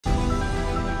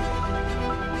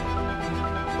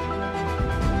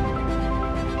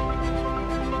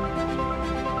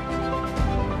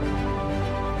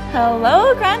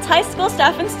Hello, Grants High School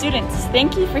staff and students.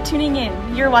 Thank you for tuning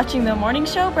in. You're watching the morning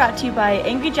show brought to you by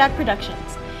Angry Jack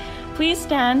Productions. Please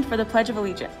stand for the Pledge of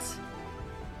Allegiance.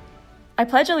 I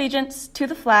pledge allegiance to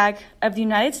the flag of the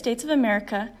United States of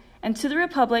America and to the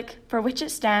republic for which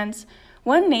it stands,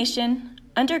 one nation,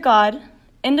 under God,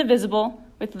 indivisible,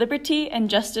 with liberty and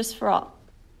justice for all.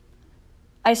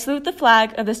 I salute the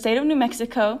flag of the state of New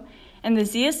Mexico and the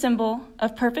Zia symbol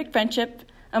of perfect friendship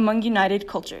among united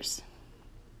cultures.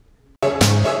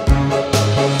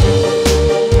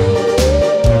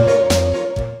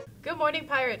 Good morning,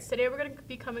 Pirates. Today we're going to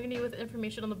be coming to you with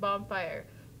information on the bonfire.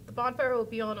 The bonfire will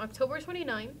be on October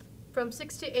 29th. From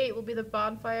 6 to 8 will be the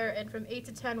bonfire, and from 8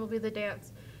 to 10 will be the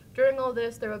dance. During all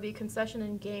this, there will be concession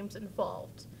and games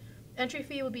involved. Entry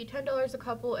fee will be $10 a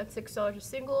couple and $6 a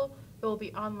single. It will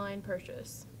be online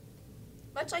purchase.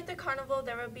 Much like the carnival,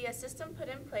 there will be a system put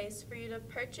in place for you to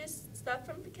purchase stuff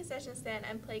from the concession stand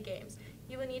and play games.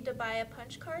 You will need to buy a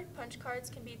punch card. Punch cards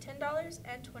can be $10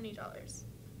 and $20.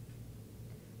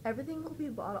 Everything will be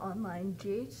bought online.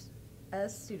 GHS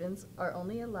students are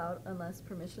only allowed unless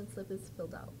permission slip is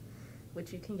filled out,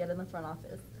 which you can get in the front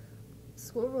office.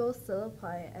 School rules still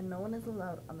apply, and no one is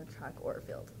allowed on the track or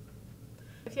field.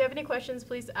 If you have any questions,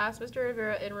 please ask Mr.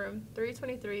 Rivera in room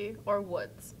 323 or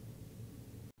Woods.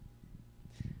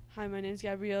 Hi, my name is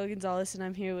Gabrielle Gonzalez, and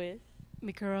I'm here with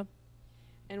Mikura.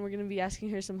 And we're going to be asking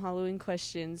her some Halloween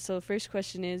questions. So the first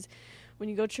question is, when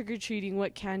you go trick-or-treating,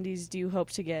 what candies do you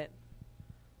hope to get?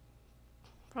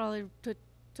 Probably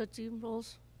Tootsie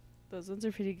Rolls. Those ones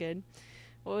are pretty good.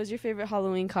 What was your favorite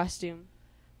Halloween costume?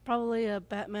 Probably a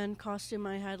Batman costume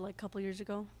I had like a couple years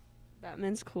ago.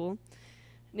 Batman's cool.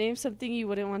 Name something you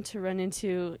wouldn't want to run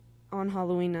into on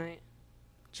Halloween night.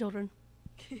 Children.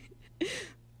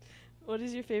 What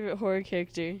is your favorite horror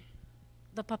character?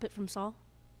 The puppet from Saw.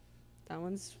 That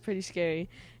one's pretty scary.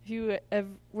 If you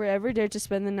were ever dared to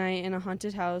spend the night in a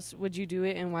haunted house, would you do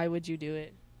it, and why would you do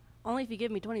it? Only if you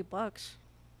give me $20.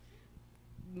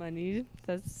 Money,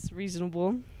 that's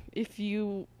reasonable. If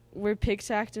you were picked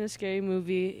to act in a scary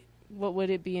movie, what would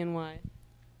it be and why?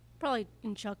 Probably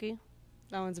in Chucky.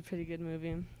 That one's a pretty good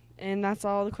movie. And that's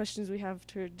all the questions we have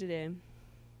for today.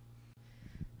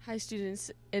 Hi, students.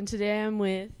 And today I'm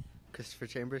with Christopher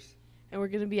Chambers. And we're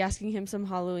going to be asking him some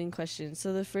Halloween questions.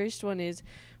 So the first one is,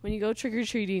 when you go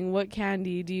trick-or-treating, what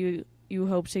candy do you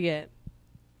hope to get?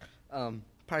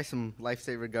 Probably some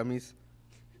Lifesaver gummies.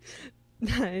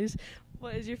 Nice.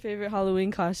 What is your favorite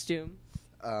Halloween costume?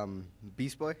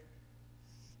 Beast Boy.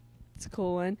 It's a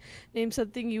cool one. Name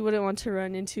something you wouldn't want to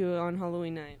run into on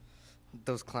Halloween night.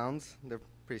 Those clowns, they're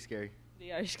pretty scary.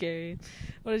 They are scary.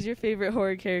 What is your favorite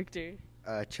horror character?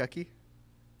 Chucky.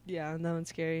 Yeah, that one's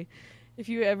scary. If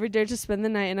you ever dared to spend the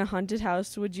night in a haunted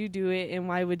house, would you do it, and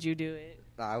why would you do it?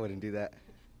 No, I wouldn't do that.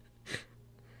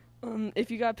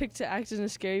 If you got picked to act in a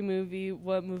scary movie,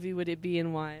 what movie would it be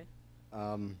and why?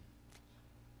 Probably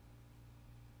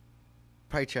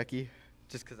Chucky,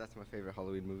 just because that's my favorite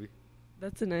Halloween movie.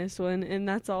 That's a nice one, and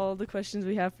that's all the questions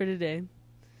we have for today.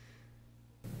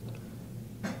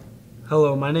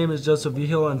 Hello, my name is Joseph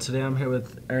Vigil, and today I'm here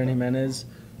with Aaron Jimenez.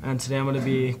 And today I'm going to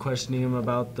be questioning him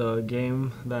about the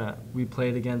game that we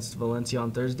played against Valencia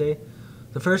on Thursday.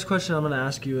 The first question I'm going to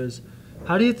ask you is,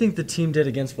 how do you think the team did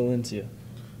against Valencia?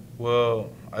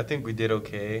 Well, I think we did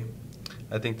okay.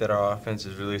 I think that our offense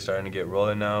is really starting to get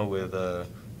rolling now with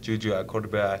Juju at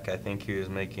quarterback. I think he was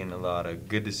making a lot of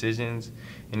good decisions,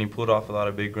 and he pulled off a lot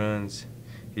of big runs.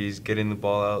 He's getting the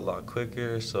ball out a lot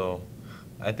quicker, so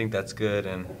I think that's good.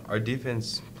 And our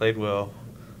defense played well.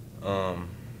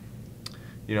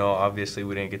 Obviously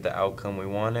we didn't get the outcome we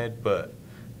wanted, but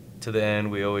to the end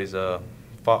we always fought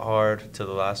hard to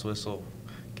the last whistle,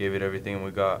 gave it everything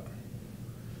we got.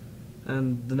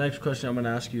 And the next question I'm going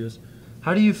to ask you is,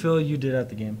 how do you feel you did at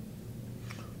the game?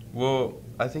 Well,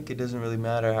 I think it doesn't really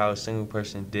matter how a single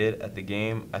person did at the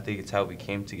game. I think it's how we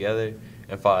came together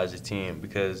and fought as a team,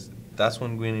 because that's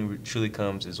when winning truly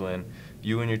comes, is when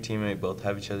you and your teammate both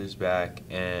have each other's back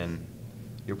and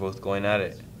you're both going at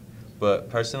it.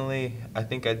 But personally, I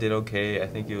think I did okay. I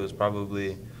think it was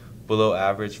probably below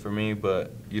average for me,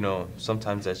 but,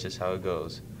 sometimes that's just how it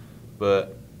goes.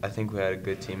 But I think we had a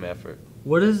good team effort.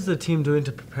 What is the team doing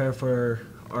to prepare for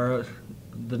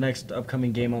the next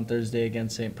upcoming game on Thursday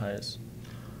against St. Pius?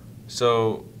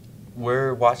 So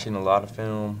we're watching a lot of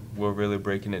film. We're really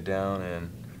breaking it down and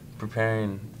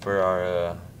preparing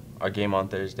for our game on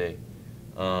Thursday.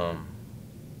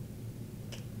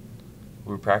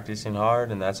 We're practicing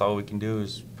hard, and that's all we can do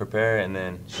is prepare and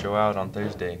then show out on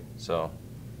Thursday. So,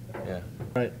 yeah.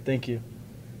 All right, thank you.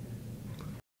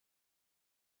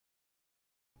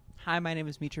 Hi, my name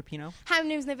is Mitra Pino. Hi, my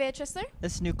name is Nevaeh Tristler.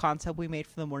 This is a new concept we made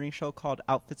for the morning show called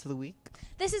Outfits of the Week.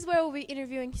 This is where we'll be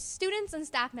interviewing students and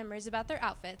staff members about their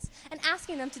outfits and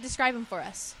asking them to describe them for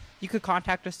us. You could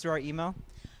contact us through our email,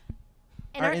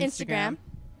 And our Instagram,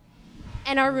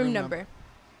 and our room number.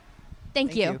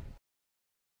 Thank you.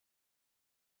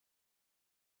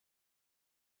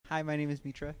 Hi, my name is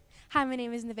Mitra. Hi, my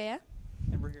name is Nevaeh.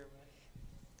 And we're here with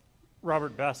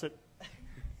Robert Bassett.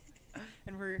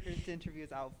 And we're here to interview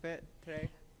his outfit today.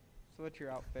 So what's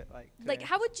your outfit like today? Like,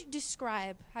 how would you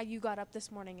describe how you got up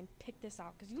this morning and picked this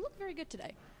out? Because you look very good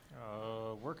today.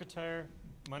 Work attire,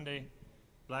 Monday.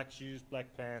 Black shoes, black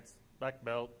pants, black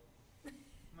belt,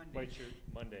 white shirt,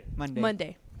 Monday.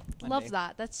 Monday. Love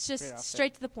that. That's just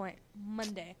straight to the point.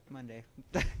 Monday.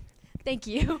 Thank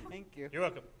you. Thank you. You're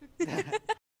welcome.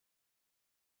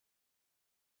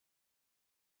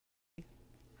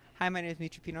 Hi, my name is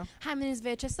Mitra Pino. Hi, my name is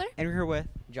Nevaeh Tristler. And we're here with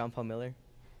John Paul Miller.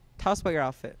 Tell us about your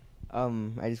outfit.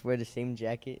 I just wear the same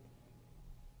jacket.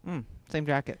 Same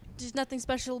jacket. There's nothing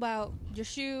special about your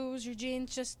shoes, your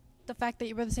jeans, just the fact that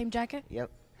you wear the same jacket?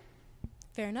 Yep.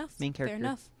 Fair enough. Main character. Fair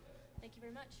enough. Thank you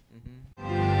very much.